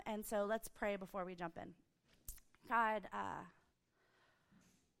And so let's pray before we jump in. God,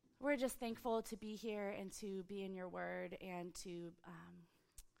 we're just thankful to be here and to be in your word and to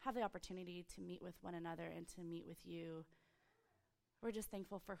have the opportunity to meet with one another and to meet with you. We're just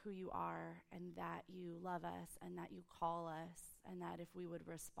thankful for who you are and that you love us and that you call us and that if we would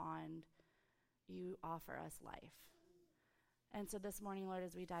respond, you offer us life. And so this morning, Lord,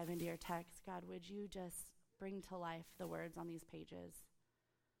 as we dive into your text, God, would you just bring to life the words on these pages?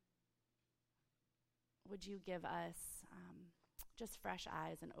 Would you give us just fresh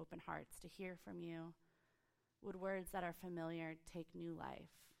eyes and open hearts to hear from you? Would words that are familiar take new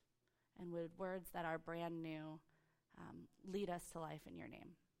life? And would words that are brand new lead us to life in your name?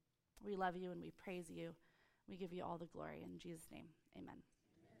 We love you and we praise you. We give you all the glory in Jesus' name. Amen.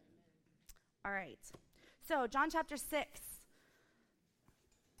 All right. So John chapter 6.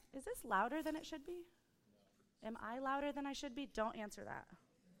 Is this louder than it should be? Am I louder than I should be? Don't answer that.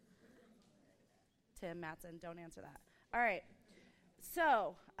 Tim Matson, don't answer that. All right.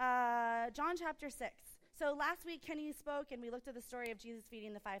 So John chapter 6. So last week Kenny spoke and we looked at the story of Jesus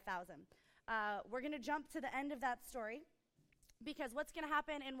feeding the 5,000. We're going to jump to the end of that story because what's going to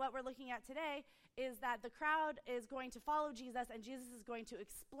happen in what we're looking at today is that the crowd is going to follow Jesus and Jesus is going to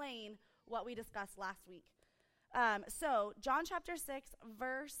explain what we discussed last week. So John chapter 6,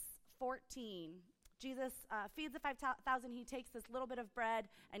 verse 14, Jesus feeds the 5,000. He takes this little bit of bread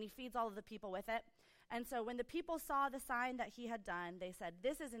and he feeds all of the people with it. And so when the people saw the sign that he had done, they said,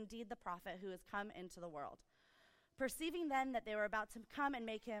 "This is indeed the prophet who has come into the world." Perceiving then that they were about to come and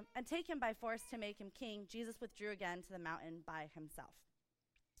take him by force to make him king, Jesus withdrew again to the mountain by himself.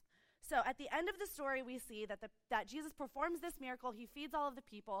 So at the end of the story, we see that Jesus performs this miracle. He feeds all of the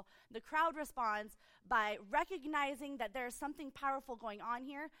people. The crowd responds by recognizing that there is something powerful going on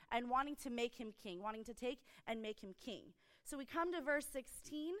here and wanting to make him king, wanting to take and make him king. So we come to verse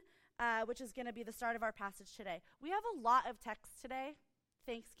 16, which is going to be the start of our passage today. We have a lot of text today.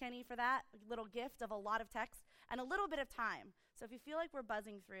 Thanks, Kenny, for that little gift of a lot of text and a little bit of time. So if you feel like we're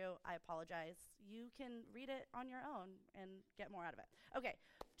buzzing through, I apologize. You can read it on your own and get more out of it. Okay,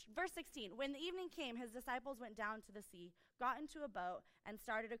 verse 16. When the evening came, his disciples went down to the sea, got into a boat, and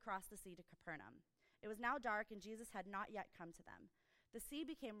started across the sea to Capernaum. It was now dark, and Jesus had not yet come to them. The sea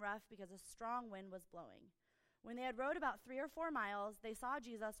became rough because a strong wind was blowing. When they had rowed about 3 or 4 miles, they saw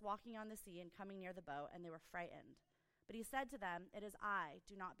Jesus walking on the sea and coming near the boat, and they were frightened. But he said to them, "It is I,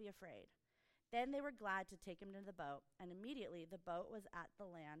 do not be afraid." Then they were glad to take him into the boat, and immediately the boat was at the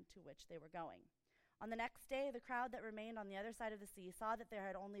land to which they were going. On the next day, the crowd that remained on the other side of the sea saw that there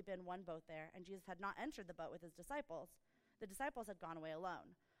had only been one boat there, and Jesus had not entered the boat with his disciples. The disciples had gone away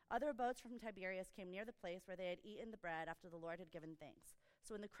alone. Other boats from Tiberias came near the place where they had eaten the bread after the Lord had given thanks.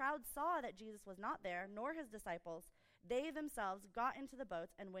 So when the crowd saw that Jesus was not there, nor his disciples, they themselves got into the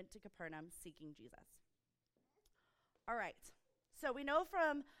boats and went to Capernaum seeking Jesus. All right. So we know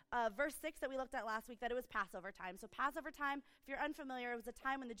from verse 6 that we looked at last week that it was Passover time. So Passover time, if you're unfamiliar, it was a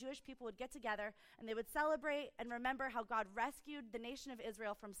time when the Jewish people would get together and they would celebrate and remember how God rescued the nation of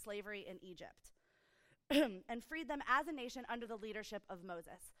Israel from slavery in Egypt and freed them as a nation under the leadership of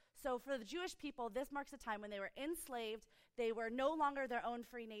Moses. So for the Jewish people, this marks a time when they were enslaved. They were no longer their own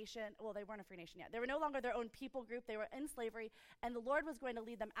free nation. Well, they weren't a free nation yet. They were no longer their own people group. They were in slavery, and the Lord was going to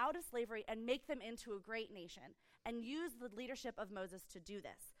lead them out of slavery and make them into a great nation and use the leadership of Moses to do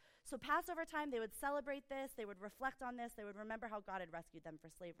this. So Passover time, they would celebrate this. They would reflect on this. They would remember how God had rescued them for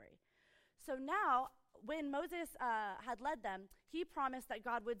slavery. So now, when Moses had led them, he promised that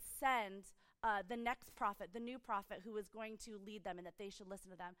God would send the next prophet, the new prophet who was going to lead them and that they should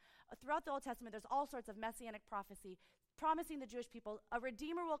listen to them. Throughout the Old Testament, there's all sorts of messianic prophecy promising the Jewish people a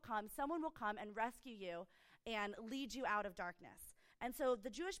redeemer will come, someone will come and rescue you and lead you out of darkness. And so the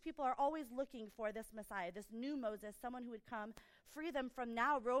Jewish people are always looking for this Messiah, this new Moses, someone who would come, free them from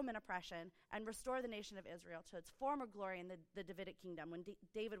now Roman oppression, and restore the nation of Israel to its former glory in the Davidic kingdom when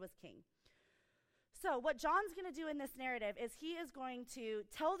David was king. So what John's going to do in this narrative is he is going to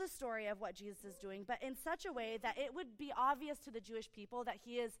tell the story of what Jesus is doing, but in such a way that it would be obvious to the Jewish people that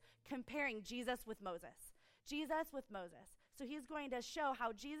he is comparing Jesus with Moses. Jesus with Moses. So he's going to show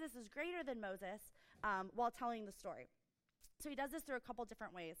how Jesus is greater than Moses while telling the story. So he does this through a couple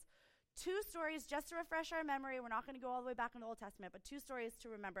different ways. 2 stories, just to refresh our memory, we're not going to go all the way back in the Old Testament, but 2 stories to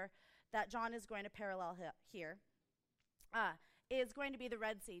remember that John is going to parallel here. Is going to be the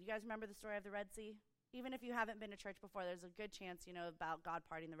Red Sea. Do you guys remember the story of the Red Sea? Even if you haven't been to church before, there's a good chance you know about God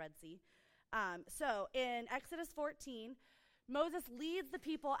parting the Red Sea. So in Exodus 14, Moses leads the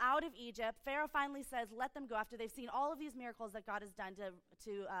people out of Egypt. Pharaoh finally says, let them go after they've seen all of these miracles that God has done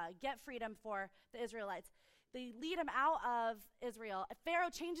to get freedom for the Israelites. They lead them out of Israel. Pharaoh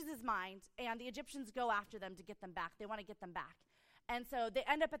changes his mind, and the Egyptians go after them to get them back. They want to get them back. And so they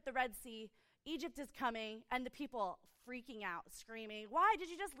end up at the Red Sea. Egypt is coming, and the people freaking out, screaming, "Why did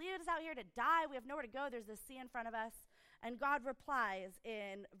you just leave us out here to die? We have nowhere to go. There's this sea in front of us." And God replies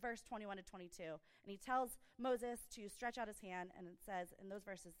in verse 21 to 22. And he tells Moses to stretch out his hand. And it says, in those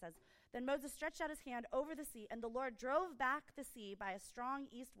verses, it says, "Then Moses stretched out his hand over the sea, and the Lord drove back the sea by a strong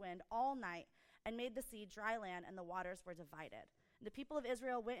east wind all night and made the sea dry land, and the waters were divided. And the people of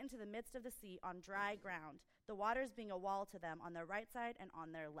Israel went into the midst of the sea on dry ground, the waters being a wall to them on their right side and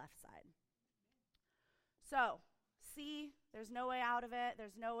on their left side." So, sea, there's no way out of it.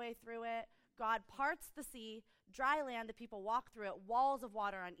 There's no way through it. God parts the sea, dry land, the people walk through it, walls of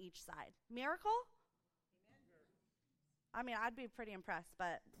water on each side. Miracle? Amen. I mean, I'd be pretty impressed,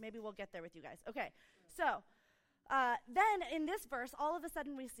 but maybe we'll get there with you guys. Okay, so then in this verse, all of a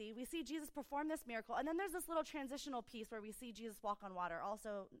sudden we see Jesus perform this miracle, and then there's this little transitional piece where we see Jesus walk on water.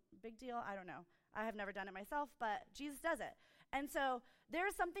 Also, big deal, I don't know. I have never done it myself, but Jesus does it. And so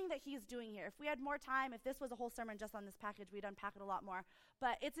there's something that he's doing here. If we had more time, if this was a whole sermon just on this package, we'd unpack it a lot more.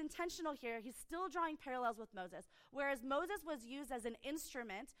 But it's intentional here. He's still drawing parallels with Moses. Whereas Moses was used as an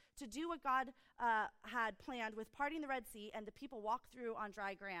instrument to do what God had planned with parting the Red Sea and the people walk through on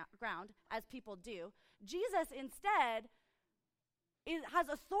dry ground, as people do, Jesus instead has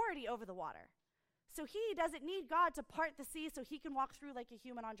authority over the water. So he doesn't need God to part the sea so he can walk through like a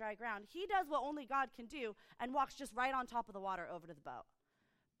human on dry ground. He does what only God can do and walks just right on top of the water over to the boat.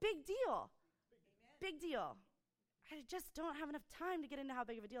 Big deal. Amen. Big deal. I just don't have enough time to get into how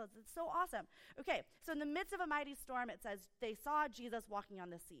big of a deal it is. It's so awesome. Okay, so in the midst of a mighty storm, it says they saw Jesus walking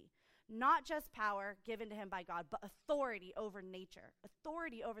on the sea. Not just power given to him by God, but authority over nature,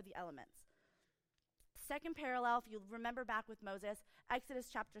 authority over the elements. Second parallel, if you remember back with Moses, Exodus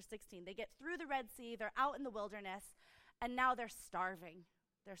chapter 16. They get through the Red Sea, they're out in the wilderness, and now they're starving.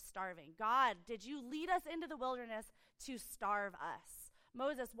 They're starving. God, did you lead us into the wilderness to starve us?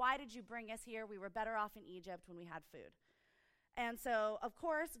 Moses, why did you bring us here? We were better off in Egypt when we had food. And so, of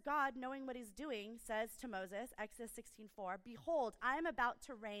course, God, knowing what he's doing, says to Moses, Exodus 16:4, "Behold, I am about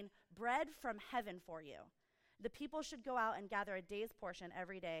to rain bread from heaven for you. The people should go out and gather a day's portion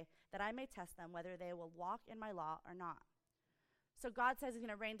every day, that I may test them whether they will walk in my law or not." So God says he's going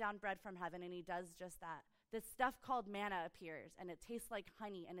to rain down bread from heaven, and he does just that. This stuff called manna appears, and it tastes like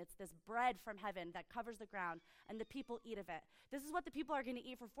honey, and it's this bread from heaven that covers the ground, and the people eat of it. This is what the people are going to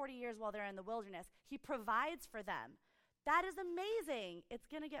eat for 40 years while they're in the wilderness. He provides for them. That is amazing. It's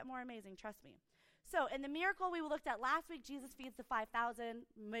going to get more amazing, trust me. So in the miracle we looked at last week, Jesus feeds the 5,000,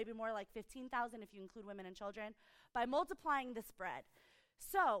 maybe more like 15,000 if you include women and children, by multiplying this bread.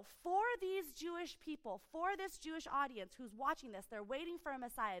 So for these Jewish people, for this Jewish audience who's watching this, they're waiting for a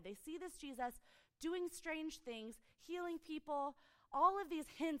Messiah. They see this Jesus doing strange things, healing people, all of these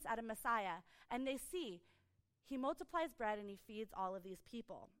hints at a Messiah, and they see he multiplies bread and he feeds all of these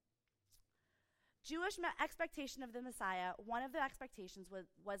people. Jewish expectation of the Messiah, one of the expectations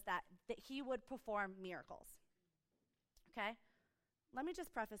was that he would perform miracles. Okay? Let me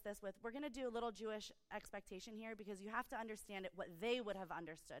just preface this with, we're going to do a little Jewish expectation here because you have to understand it what they would have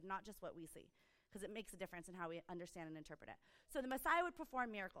understood, not just what we see, because it makes a difference in how we understand and interpret it. So the Messiah would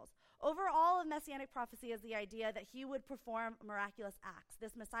perform miracles. Over all of Messianic prophecy is the idea that he would perform miraculous acts,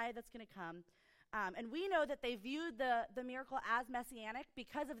 this Messiah that's going to come. And we know that they viewed the miracle as messianic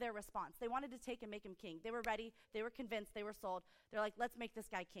because of their response. They wanted to take and make him king. They were ready. They were convinced. They were sold. They're like, let's make this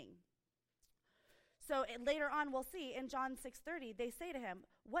guy king. So later on, we'll see in John 6:30, they say to him,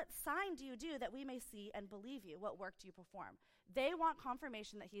 "What sign do you do that we may see and believe you? What work do you perform?" They want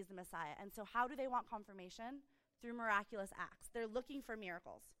confirmation that he's the Messiah. And so how do they want confirmation? Through miraculous acts. They're looking for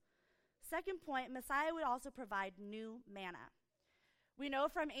miracles. Second point, Messiah would also provide new manna. We know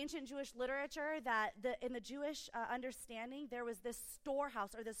from ancient Jewish literature that in the Jewish understanding, there was this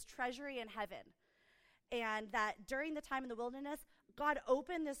storehouse or this treasury in heaven. And that during the time in the wilderness, God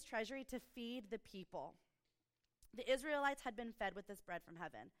opened this treasury to feed the people. The Israelites had been fed with this bread from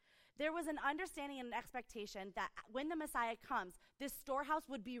heaven. There was an understanding and an expectation that when the Messiah comes, this storehouse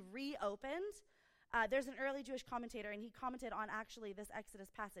would be reopened. There's an early Jewish commentator, and he commented on actually this Exodus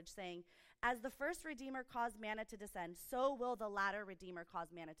passage saying, "As the first Redeemer caused manna to descend, so will the latter Redeemer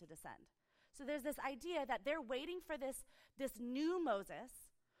cause manna to descend." So there's this idea that they're waiting for this new Moses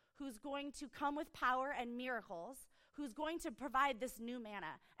who's going to come with power and miracles, who's going to provide this new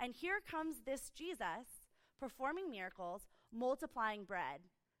manna. And here comes this Jesus performing miracles, multiplying bread,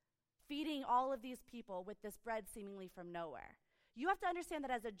 feeding all of these people with this bread seemingly from nowhere. You have to understand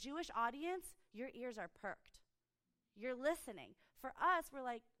that as a Jewish audience, your ears are perked. You're listening. For us, we're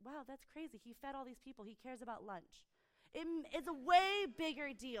like, wow, that's crazy. He fed all these people. He cares about lunch. It's a way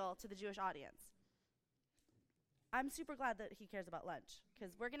bigger deal to the Jewish audience. I'm super glad that he cares about lunch,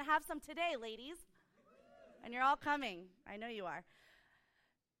 because we're going to have some today, ladies. And you're all coming. I know you are.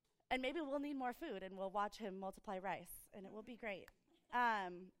 And maybe we'll need more food, and we'll watch him multiply rice, and it will be great.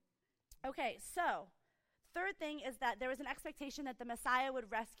 Okay, so third thing is that there was an expectation that the Messiah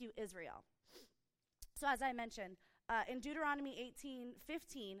would rescue Israel. So as I mentioned, in Deuteronomy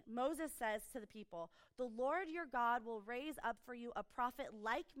 18:15, Moses says to the people, "The Lord your God will raise up for you a prophet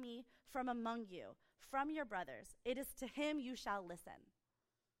like me from among you, from your brothers. It is to him you shall listen."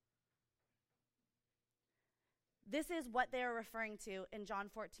 This is what they are referring to in John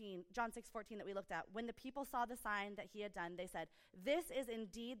 6:14 that we looked at. When the people saw the sign that he had done, they said, "This is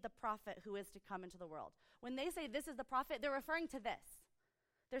indeed the prophet who is to come into the world." When they say this is the prophet, they're referring to this.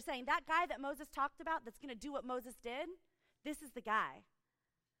 They're saying that guy that Moses talked about that's going to do what Moses did, this is the guy.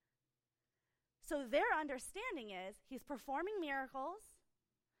 So their understanding is he's performing miracles,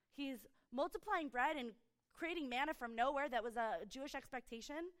 he's multiplying bread and creating manna from nowhere that was a Jewish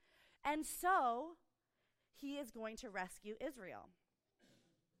expectation, and so he is going to rescue Israel.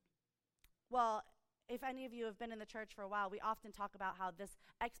 Well, if any of you have been in the church for a while, we often talk about how this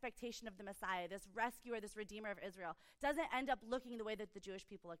expectation of the Messiah, this rescuer, this redeemer of Israel, doesn't end up looking the way that the Jewish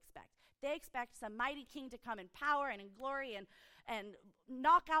people expect. They expect some mighty king to come in power and in glory and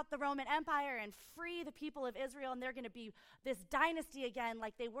knock out the Roman Empire and free the people of Israel, and they're going to be this dynasty again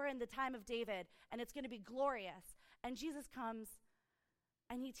like they were in the time of David, and it's going to be glorious. And Jesus comes,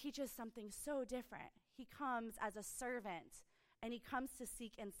 and he teaches something so different. He comes as a servant, and he comes to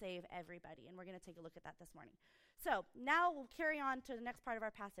seek and save everybody. And we're going to take a look at that this morning. So now we'll carry on to the next part of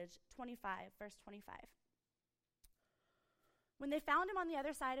our passage, 25, verse 25. When they found him on the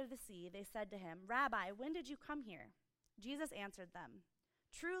other side of the sea, they said to him, "Rabbi, when did you come here?" Jesus answered them,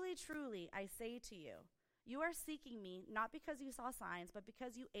 "Truly, truly, I say to you, you are seeking me not because you saw signs, but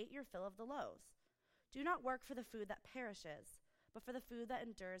because you ate your fill of the loaves. Do not work for the food that perishes, but for the food that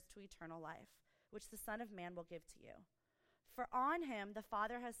endures to eternal life, which the Son of Man will give to you. For on him the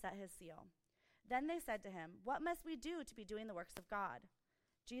Father has set his seal." Then they said to him, "What must we do to be doing the works of God?"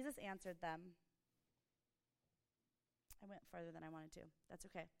 Jesus answered them. I went further than I wanted to. That's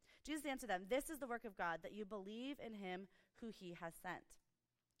okay. Jesus answered them, "This is the work of God, that you believe in him who he has sent."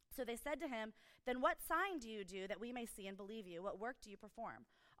 So they said to him, "Then what sign do you do that we may see and believe you? What work do you perform?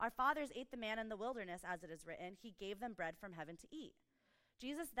 Our fathers ate the manna in the wilderness, as it is written, he gave them bread from heaven to eat."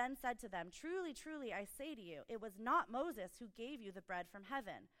 Jesus then said to them, "Truly, truly, I say to you, it was not Moses who gave you the bread from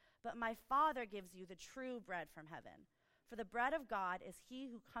heaven, but my Father gives you the true bread from heaven. For the bread of God is he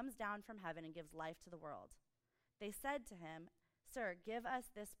who comes down from heaven and gives life to the world." They said to him, "Sir, give us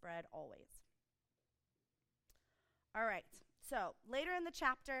this bread always." All right, so later in the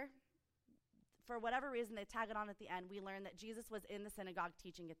chapter, for whatever reason they tag it on at the end, we learn that Jesus was in the synagogue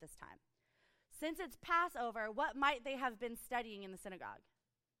teaching at this time. Since it's Passover, what might they have been studying in the synagogue?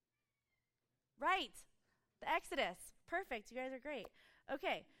 Right, the Exodus. Perfect, you guys are great.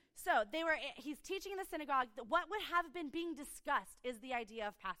 Okay, so he's teaching in the synagogue. What would have been being discussed is the idea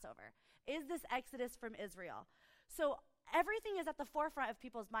of Passover. Is this Exodus from Israel? So everything is at the forefront of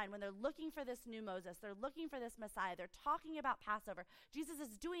people's mind when they're looking for this new Moses. They're looking for this Messiah. They're talking about Passover. Jesus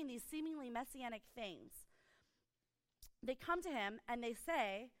is doing these seemingly messianic things. They come to him and they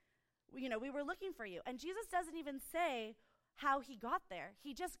say, we were looking for you. And Jesus doesn't even say how he got there.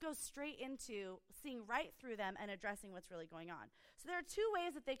 He just goes straight into seeing right through them and addressing what's really going on. So there are two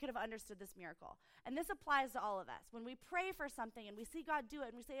ways that they could have understood this miracle. And this applies to all of us. When we pray for something and we see God do it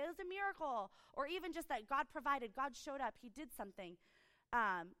and we say, it was a miracle, or even just that God provided, God showed up, he did something.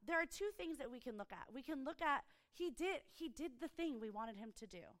 There are two things that we can look at. We can look at, he did the thing we wanted him to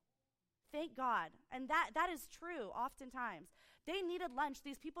do. Thank God. And that is true oftentimes. They needed lunch.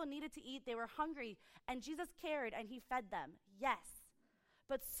 These people needed to eat. They were hungry. And Jesus cared and he fed them. Yes.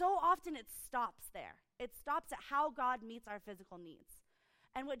 But so often it stops there. It stops at how God meets our physical needs.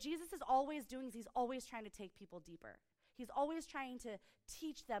 And what Jesus is always doing is he's always trying to take people deeper. He's always trying to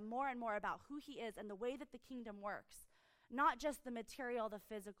teach them more and more about who he is and the way that the kingdom works. Not just the material, the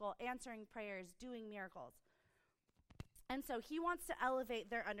physical, answering prayers, doing miracles. And so he wants to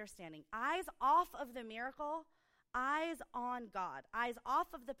elevate their understanding. Eyes off of the miracle, eyes on God. Eyes off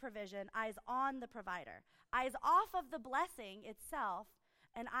of the provision, eyes on the provider. Eyes off of the blessing itself,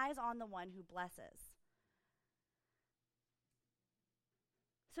 and eyes on the one who blesses.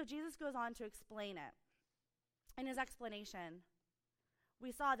 So Jesus goes on to explain it. In his explanation,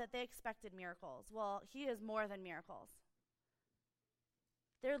 we saw that they expected miracles. Well, he is more than miracles.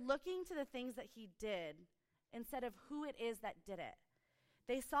 They're looking to the things that he did instead of who it is that did it.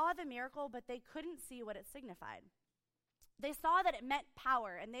 They saw the miracle, but they couldn't see what it signified. They saw that it meant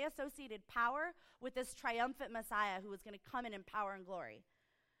power, and they associated power with this triumphant Messiah who was going to come in power and glory.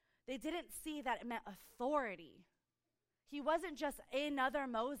 They didn't see that it meant authority. He wasn't just another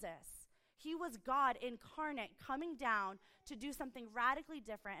Moses. He was God incarnate coming down to do something radically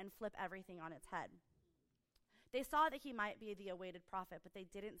different and flip everything on its head. They saw that he might be the awaited prophet, but they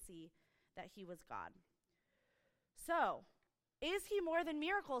didn't see that he was God. So, is he more than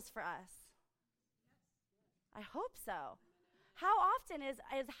miracles for us? I hope so. How often is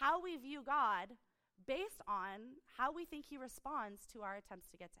how we view God based on how we think he responds to our attempts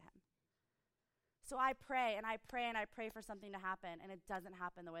to get to him? So I pray and I pray and I pray for something to happen, and it doesn't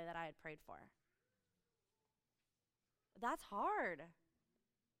happen the way that I had prayed for. That's hard.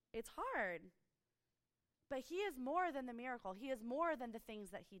 It's hard. But he is more than the miracle. He is more than the things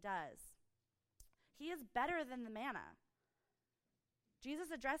that he does. He is better than the manna.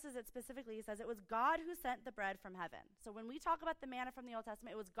 Jesus addresses it specifically. He says it was God who sent the bread from heaven. So when we talk about the manna from the Old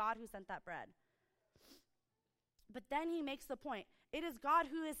Testament, it was God who sent that bread. But then he makes the point. It is God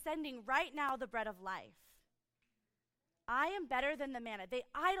who is sending right now the bread of life. I am better than the manna. They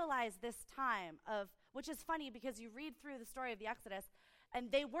idolize this time of, which is funny because you read through the story of the Exodus,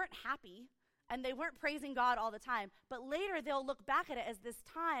 and they weren't happy, and they weren't praising God all the time. But later they'll look back at it as this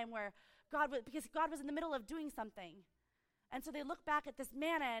time where because God was in the middle of doing something. And so they look back at this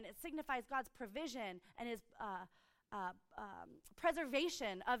manna, and it signifies God's provision and his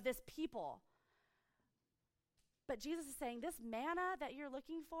preservation of this people. But Jesus is saying, this manna that you're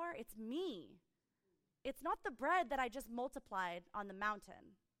looking for, it's me. It's not the bread that I just multiplied on the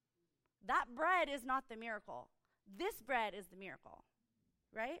mountain. That bread is not the miracle. This bread is the miracle,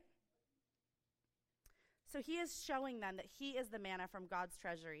 right? So he is showing them that he is the manna from God's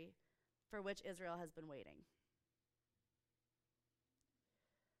treasury for which Israel has been waiting.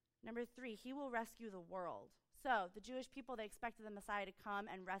 Number 3, he will rescue the world. So the Jewish people, they expected the Messiah to come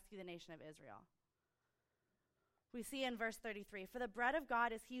and rescue the nation of Israel. We see in verse 33, for the bread of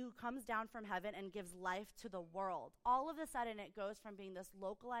God is he who comes down from heaven and gives life to the world. All of a sudden, it goes from being this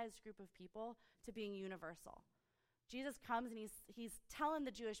localized group of people to being universal. Jesus comes and he's telling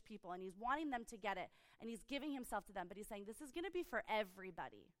the Jewish people, and he's wanting them to get it, and he's giving himself to them, but he's saying this is going to be for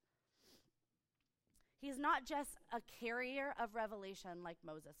everybody. He's not just a carrier of revelation like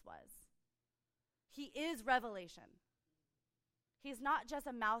Moses was. He is revelation. He's not just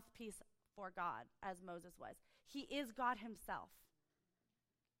a mouthpiece for God as Moses was. He is God himself.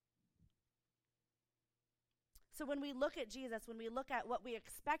 So when we look at Jesus, when we look at what we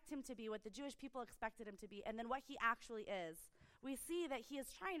expect him to be, what the Jewish people expected him to be, and then what he actually is, we see that he is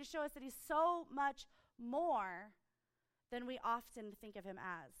trying to show us that he's so much more than we often think of him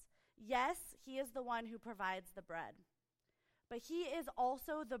as. Yes, he is the one who provides the bread, but he is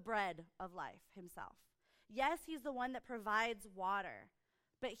also the bread of life himself. Yes, he's the one that provides water,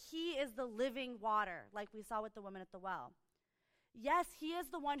 but he is the living water, like we saw with the woman at the well. Yes, he is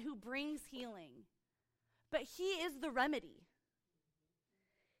the one who brings healing, but he is the remedy.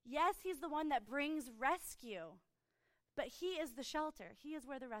 Yes, he's the one that brings rescue, but he is the shelter. He is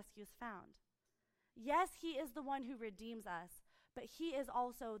where the rescue is found. Yes, he is the one who redeems us, but he is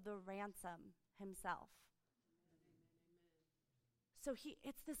also the ransom himself. So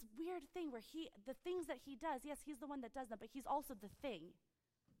it's this weird thing where the things that he does, yes, he's the one that does them, but he's also the thing.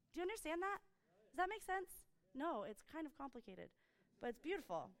 Do you understand that? Does that make sense? No, it's kind of complicated, but it's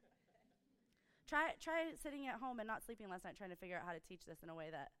beautiful. Try sitting at home and not sleeping last night trying to figure out how to teach this in a way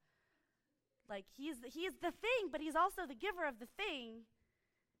that, like, he's the thing, but he's also the giver of the thing.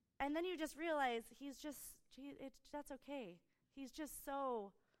 And then you just realize that's okay. He's just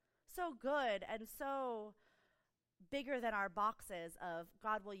so good and so bigger than our boxes of,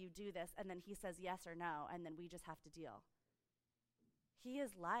 God, will you do this? And then he says yes or no, and then we just have to deal. He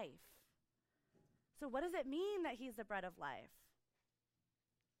is life. So what does it mean that he's the bread of life?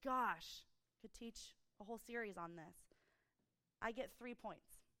 Gosh, could teach a whole series on this. I get 3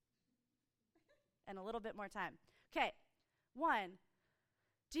 points and a little bit more time. Okay, 1,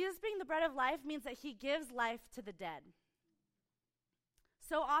 Jesus being the bread of life means that he gives life to the dead.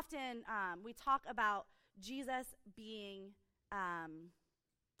 So often we talk about Jesus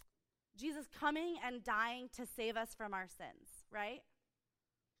coming and dying to save us from our sins, right?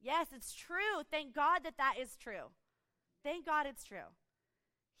 Yes, it's true. Thank God that is true. Thank God it's true.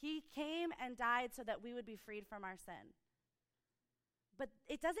 He came and died so that we would be freed from our sin. But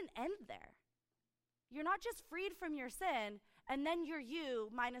it doesn't end there. You're not just freed from your sin, and then you're you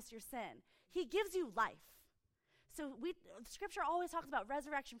minus your sin. He gives you life. So Scripture always talks about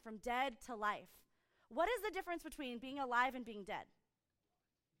resurrection from dead to life. What is the difference between being alive and being dead?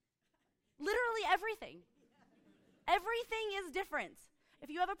 Literally everything. Everything is different. If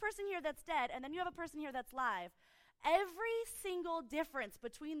you have a person here that's dead and then you have a person here that's live, every single difference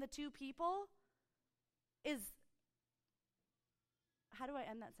between the two people is, how do I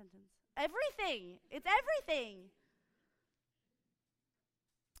end that sentence? Everything. It's everything.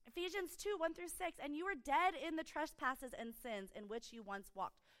 Ephesians 2:1-6, and you were dead in the trespasses and sins in which you once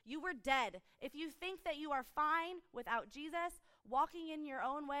walked. You were dead. If you think that you are fine without Jesus, walking in your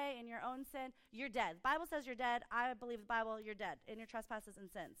own way, in your own sin, you're dead. The Bible says you're dead. I believe the Bible, you're dead in your trespasses and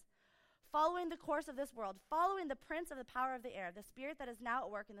sins. Following the course of this world, following the prince of the power of the air, the spirit that is now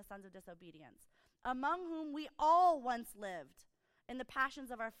at work in the sons of disobedience, among whom we all once lived in the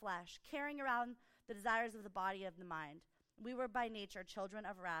passions of our flesh, carrying around the desires of the body of the mind. We were by nature children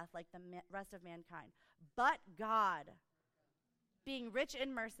of wrath like the rest of mankind. But God, being rich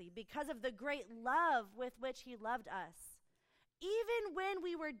in mercy, because of the great love with which he loved us, even when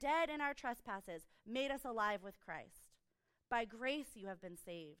we were dead in our trespasses, made us alive with Christ. By grace you have been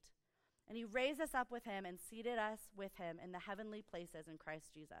saved. And he raised us up with him and seated us with him in the heavenly places in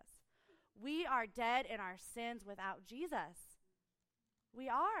Christ Jesus. We are dead in our sins without Jesus. We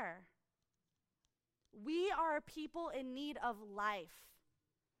are. We are people in need of life.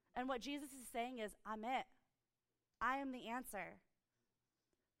 And what Jesus is saying is, I'm it. I am the answer.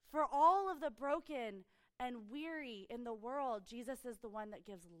 For all of the broken and weary in the world, Jesus is the one that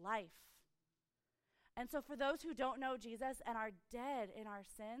gives life. And so for those who don't know Jesus and are dead in our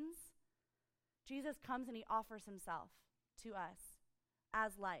sins, Jesus comes and he offers himself to us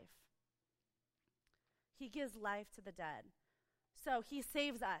as life. He gives life to the dead. So he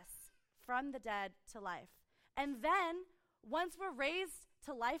saves us from the dead to life. And then, once we're raised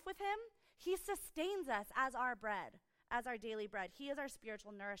to life with him, he sustains us as our bread, as our daily bread. He is our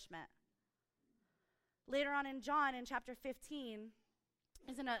spiritual nourishment. Later on in John, in chapter 15,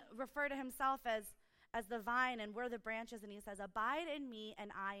 he's going to refer to himself as the vine, and we're the branches, and he says, abide in me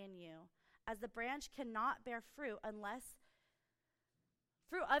and I in you. As the branch cannot bear fruit of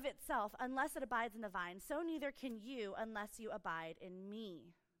itself unless it abides in the vine, so neither can you unless you abide in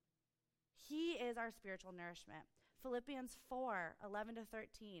me. He is our spiritual nourishment. Philippians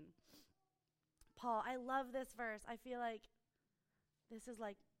 4:11-13. Paul, I love this verse. I feel like this is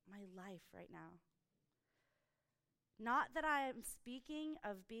like my life right now. Not that I am speaking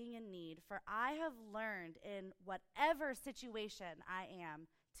of being in need, for I have learned in whatever situation I am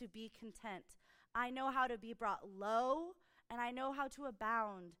to be content. I know how to be brought low, and I know how to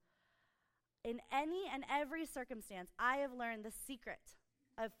abound. In any and every circumstance, I have learned the secret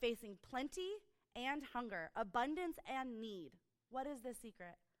of facing plenty and hunger, abundance and need. What is the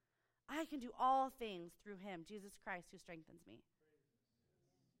secret? I can do all things through him, Jesus Christ, who strengthens me.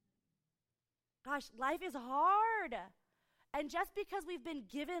 Gosh, life is hard. And just because we've been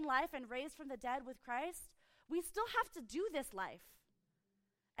given life and raised from the dead with Christ, we still have to do this life.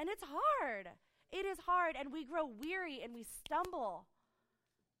 And it's hard. It is hard, and we grow weary and we stumble.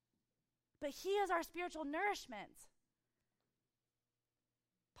 But he is our spiritual nourishment.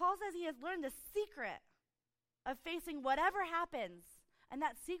 Paul says he has learned the secret of facing whatever happens, and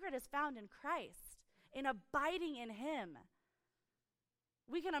that secret is found in Christ, in abiding in him.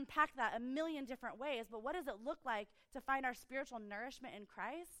 We can unpack that a million different ways, but what does it look like to find our spiritual nourishment in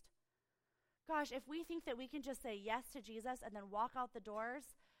Christ? Gosh, if we think that we can just say yes to Jesus and then walk out the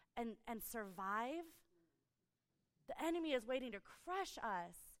doors and survive, the enemy is waiting to crush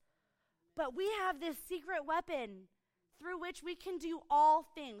us. But we have this secret weapon through which we can do all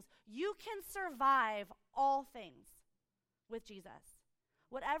things. You can survive all things with Jesus.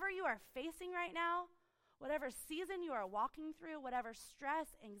 Whatever you are facing right now, whatever season you are walking through, whatever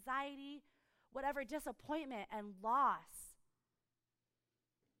stress, anxiety, whatever disappointment and loss,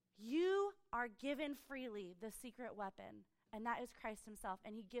 you are given freely the secret weapon, and that is Christ himself,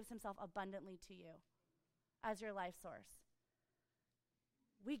 and he gives himself abundantly to you as your life source.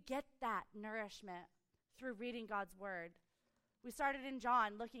 We get that nourishment through reading God's word. We started in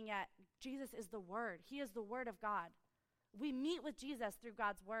John looking at Jesus is the word. He is the word of God. We meet with Jesus through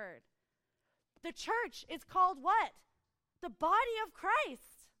God's word. The church is called what? The body of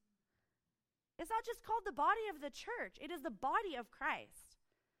Christ. It's not just called the body of the church. It is the body of Christ.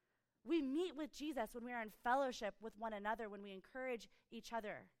 We meet with Jesus when we are in fellowship with one another, when we encourage each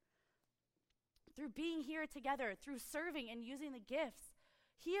other. Through being here together, through serving and using the gifts,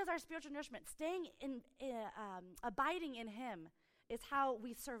 he is our spiritual nourishment. Abiding in him is how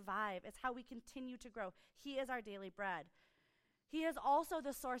we survive. It's how we continue to grow. He is our daily bread. He is also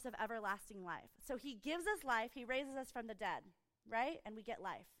the source of everlasting life. So he gives us life. He raises us from the dead, right? And we get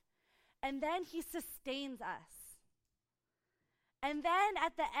life. And then he sustains us. And then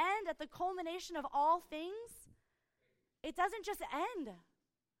at the end, at the culmination of all things, it doesn't just end.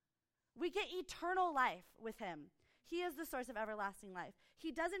 We get eternal life with him. He is the source of everlasting life.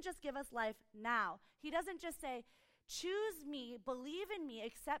 He doesn't just give us life now. He doesn't just say, choose me, believe in me,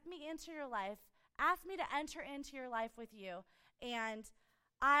 accept me into your life, ask me to enter into your life with you, and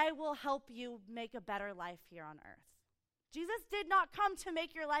I will help you make a better life here on earth. Jesus did not come to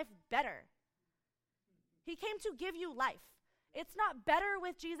make your life better. He came to give you life. It's not better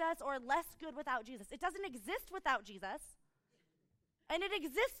with Jesus or less good without Jesus. It doesn't exist without Jesus. And it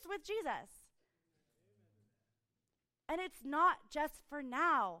exists with Jesus. And it's not just for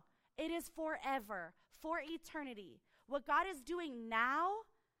now. It is forever, for eternity. What God is doing now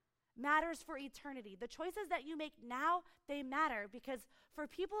matters for eternity. The choices that you make now, they matter because for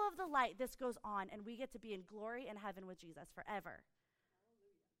people of the light, this goes on and we get to be in glory in heaven with Jesus forever.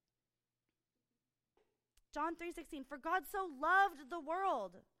 John 3:16, for God so loved the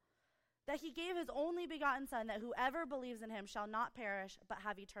world that he gave his only begotten son, that whoever believes in him shall not perish but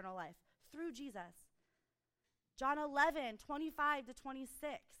have eternal life through Jesus. John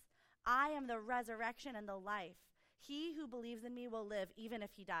 11:25-26, I am the resurrection and the life. He who believes in me will live even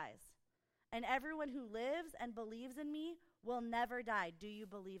if he dies. And everyone who lives and believes in me will never die. Do you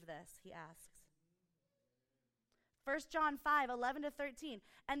believe this? He asks. 1 John 5:11-13,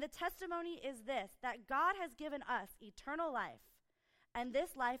 and the testimony is this, that God has given us eternal life, and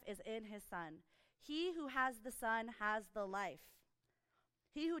this life is in his Son. He who has the Son has the life.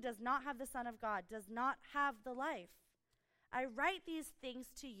 He who does not have the Son of God does not have the life. I write these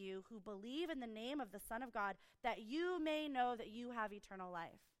things to you who believe in the name of the Son of God, that you may know that you have eternal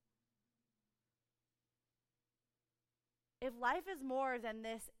life. If life is more than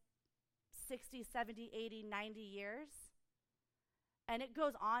this 60, 70, 80, 90 years, and it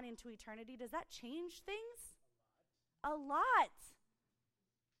goes on into eternity, does that change things? A lot.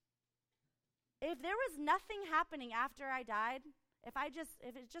 If there was nothing happening after I died, if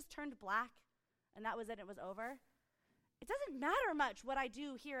it just turned black and that was it was over, it doesn't matter much what I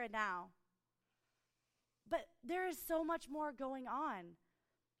do here and now. But there is so much more going on.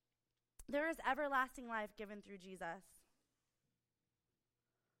 There is everlasting life given through Jesus.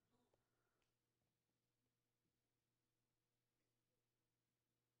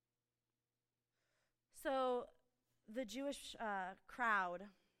 So the Jewish crowd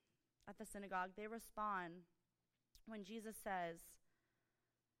at the synagogue, they respond when Jesus says,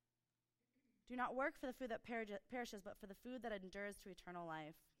 do not work for the food that perishes, but for the food that endures to eternal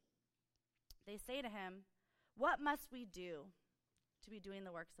life. They say to him, what must we do to be doing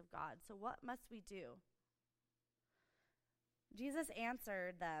the works of God? So what must we do? Jesus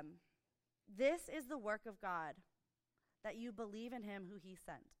answered them, this is the work of God, that you believe in him who he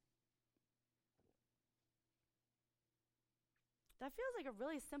sent. That feels like a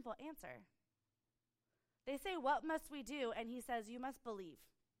really simple answer. They say, what must we do? And he says, you must believe.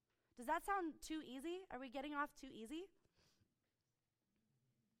 Does that sound too easy? Are we getting off too easy?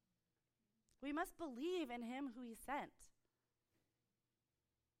 We must believe in him who he sent.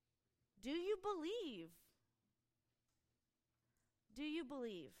 Do you believe? Do you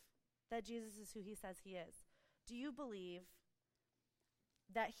believe that Jesus is who he says he is? Do you believe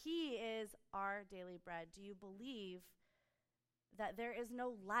that he is our daily bread? Do you believe that there is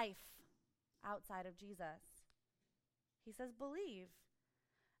no life outside of Jesus? He says, believe.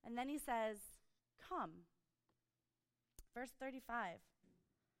 And then he says, come. Verse 35,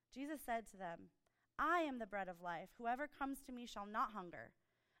 Jesus said to them, I am the bread of life. Whoever comes to me shall not hunger,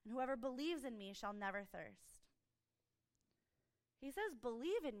 and whoever believes in me shall never thirst. He says,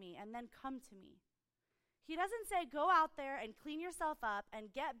 believe in me, and then come to me. He doesn't say, go out there and clean yourself up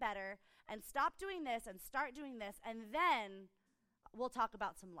and get better and stop doing this and start doing this, and then we'll talk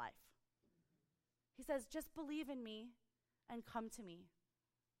about some life. He says, just believe in me and come to me.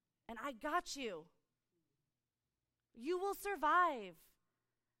 And I got you. You will survive.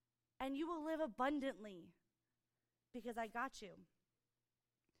 And you will live abundantly because I got you.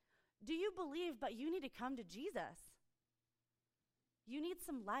 Do you believe, but you need to come to Jesus? You need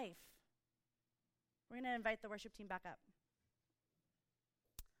some life. We're going to invite the worship team back up.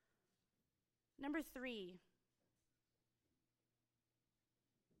 Number 3.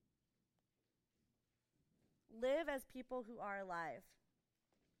 Live as people who are alive.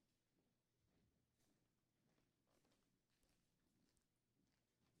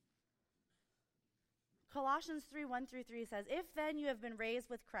 Colossians 3:1-3 says, if then you have been raised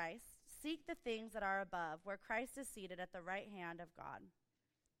with Christ, seek the things that are above, where Christ is seated at the right hand of God.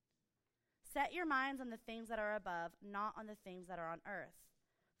 Set your minds on the things that are above, not on the things that are on earth.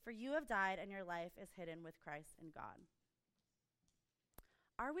 For you have died, and your life is hidden with Christ in God.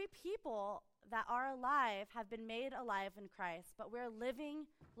 Are we people that are alive, have been made alive in Christ, but we're living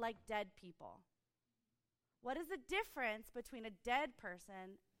like dead people? What is the difference between a dead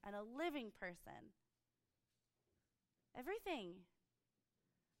person and a living person? Everything.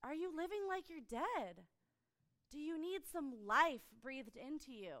 Are you living like you're dead? Do you need some life breathed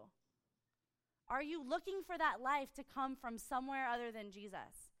into you? Are you looking for that life to come from somewhere other than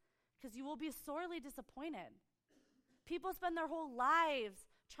Jesus? Because you will be sorely disappointed. People spend their whole lives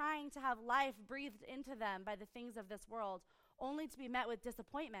trying to have life breathed into them by the things of this world, only to be met with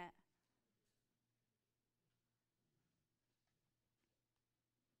disappointment.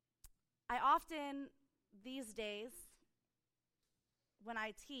 I often, these days, when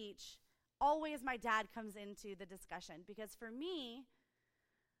I teach, always my dad comes into the discussion, because for me,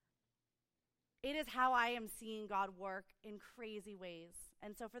 it is how I am seeing God work in crazy ways.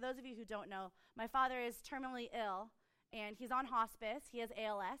 And so for those of you who don't know, my father is terminally ill, and he's on hospice. He has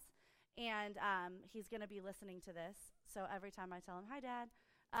ALS, and he's going to be listening to this. So every time I tell him, hi, Dad.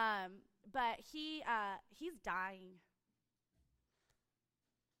 But he's dying.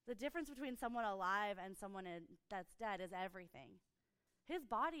 The difference between someone alive and someone that's dead is everything. His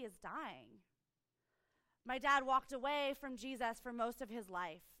body is dying. My dad walked away from Jesus for most of his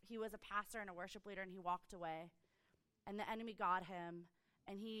life. He was a pastor and a worship leader, and he walked away. And the enemy got him,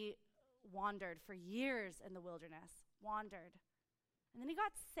 and he wandered for years in the wilderness. Wandered. And then he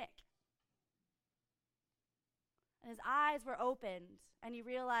got sick. And his eyes were opened, and he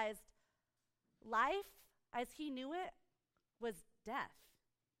realized life, as he knew it, was death.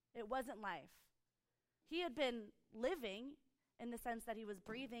 It wasn't life. He had been living in the sense that he was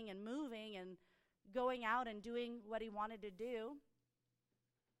breathing and moving and going out and doing what he wanted to do.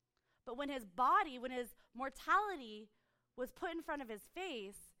 But when his body, when his mortality was put in front of his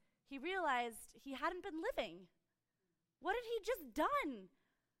face, he realized he hadn't been living. What had he just done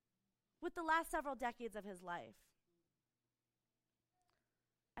with the last several decades of his life?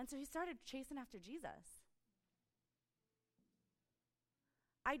 And so he started chasing after Jesus.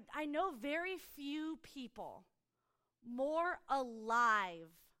 I know very few people more alive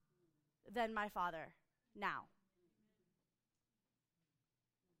than my father now.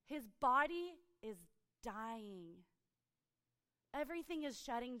 His body is dying. Everything is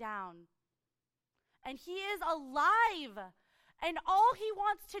shutting down. And he is alive. And all he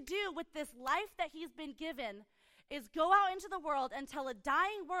wants to do with this life that he's been given is go out into the world and tell a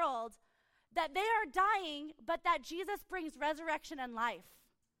dying world that they are dying, but that Jesus brings resurrection and life.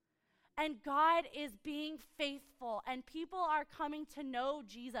 And God is being faithful, and people are coming to know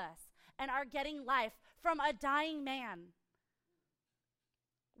Jesus and are getting life from a dying man.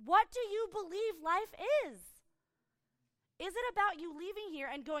 What do you believe life is? Is it about you leaving here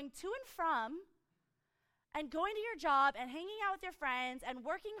and going to and from and going to your job and hanging out with your friends and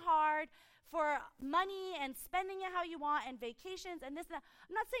working hard for money and spending it how you want and vacations and this and that?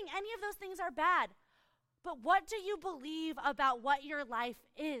 I'm not saying any of those things are bad, but what do you believe about what your life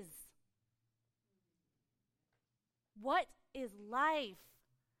is? What is life?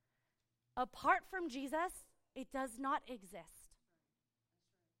 Apart from Jesus, it does not exist.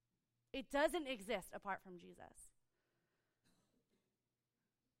 It doesn't exist apart from Jesus.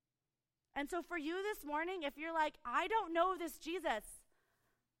 And so for you this morning, if you're like, I don't know this Jesus,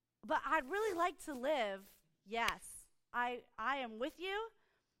 but I'd really like to live, yes, I am with you.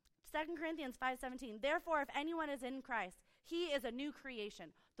 2 Corinthians 5:17, therefore, if anyone is in Christ, he is a new creation.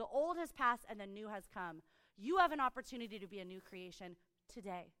 The old has passed and the new has come. You have an opportunity to be a new creation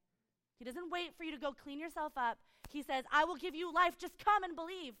today. He doesn't wait for you to go clean yourself up. He says, I will give you life. Just come and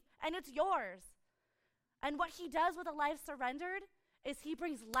believe, and it's yours. And what he does with a life surrendered is he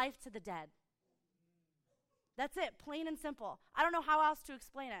brings life to the dead. That's it, plain and simple. I don't know how else to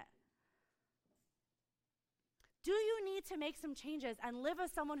explain it. Do you need to make some changes and live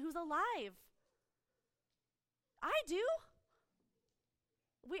as someone who's alive? I do.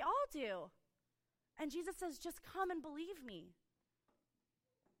 We all do. And Jesus says, just come and believe me.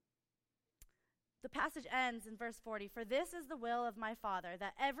 The passage ends in verse 40. For this is the will of my Father,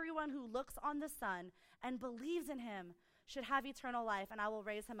 that everyone who looks on the Son and believes in him should have eternal life, and I will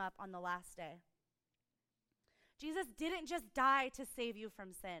raise him up on the last day. Jesus didn't just die to save you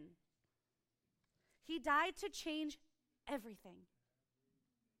from sin. He died to change everything.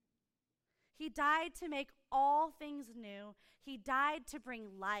 He died to make all things new. He died to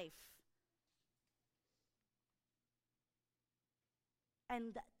bring life.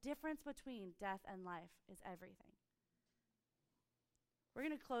 And the difference between death and life is everything. We're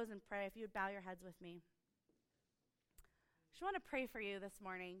going to close and pray. If you would bow your heads with me. just want to pray for you this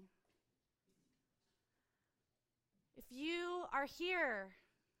morning. If you are here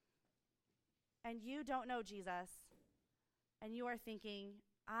and you don't know Jesus, and you are thinking,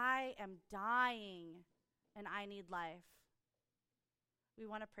 I am dying and I need life, we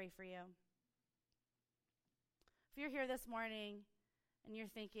want to pray for you. If you're here this morning and you're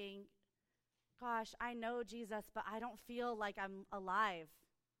thinking, gosh, I know Jesus, but I don't feel like I'm alive,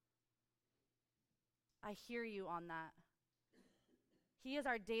 I hear you on that. He is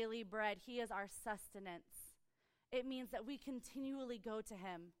our daily bread. He is our sustenance. It means that we continually go to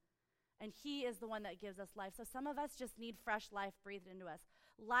him, and he is the one that gives us life. So some of us just need fresh life breathed into us.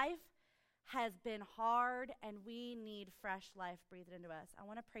 Life has been hard, and we need fresh life breathed into us. I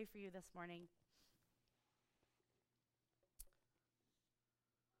want to pray for you this morning.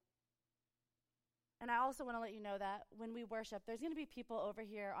 And I also want to let you know that when we worship, there's going to be people over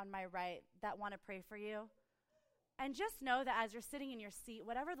here on my right that want to pray for you. And just know that as you're sitting in your seat,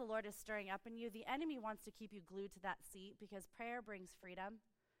 whatever the Lord is stirring up in you, the enemy wants to keep you glued to that seat because prayer brings freedom.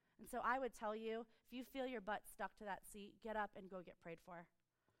 And so I would tell you, if you feel your butt stuck to that seat, get up and go get prayed for.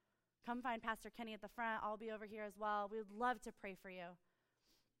 Come find Pastor Kenny at the front. I'll be over here as well. We would love to pray for you.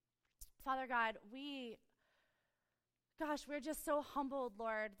 Father God, we're just so humbled,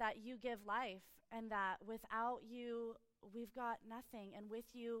 Lord, that you give life and that without you, we've got nothing. And with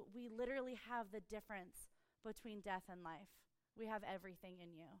you, we literally have the difference between death and life. We have everything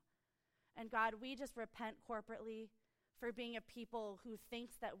in you. And God, we just repent corporately for being a people who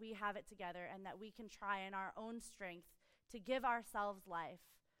thinks that we have it together and that we can try in our own strength to give ourselves life.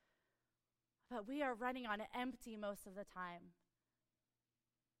 But we are running on empty most of the time.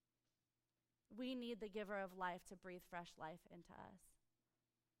 We need the giver of life to breathe fresh life into us.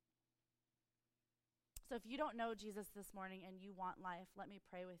 So if you don't know Jesus this morning and you want life, let me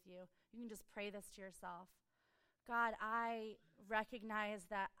pray with you. You can just pray this to yourself. God, I recognize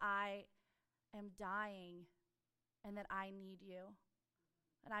that I am dying and that I need you.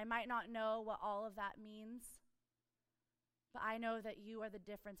 And I might not know what all of that means, but I know that you are the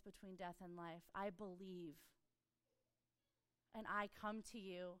difference between death and life. I believe. And I come to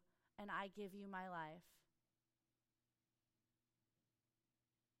you and I give you my life.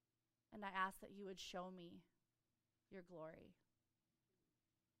 And I ask that you would show me your glory.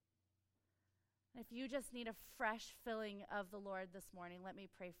 And if you just need a fresh filling of the Lord this morning, let me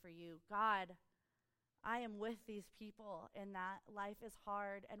pray for you. God, I am with these people in that life is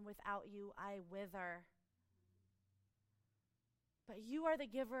hard, and without you, I wither. But you are the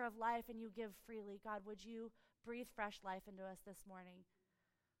giver of life, and you give freely. God, would you breathe fresh life into us this morning?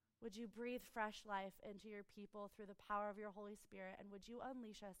 Would you breathe fresh life into your people through the power of your Holy Spirit? And would you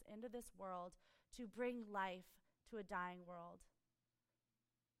unleash us into this world to bring life to a dying world?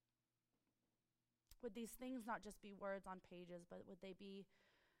 Would these things not just be words on pages, but would they be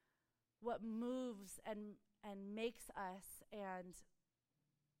what moves and makes us and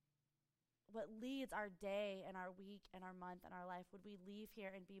what leads our day and our week and our month and our life? Would we leave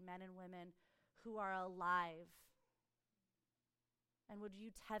here and be men and women who are alive? And would you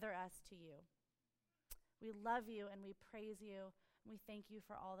tether us to you? We love you and we praise you and we thank you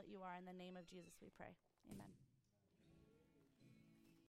for all that you are. In the name of Jesus we pray. Amen.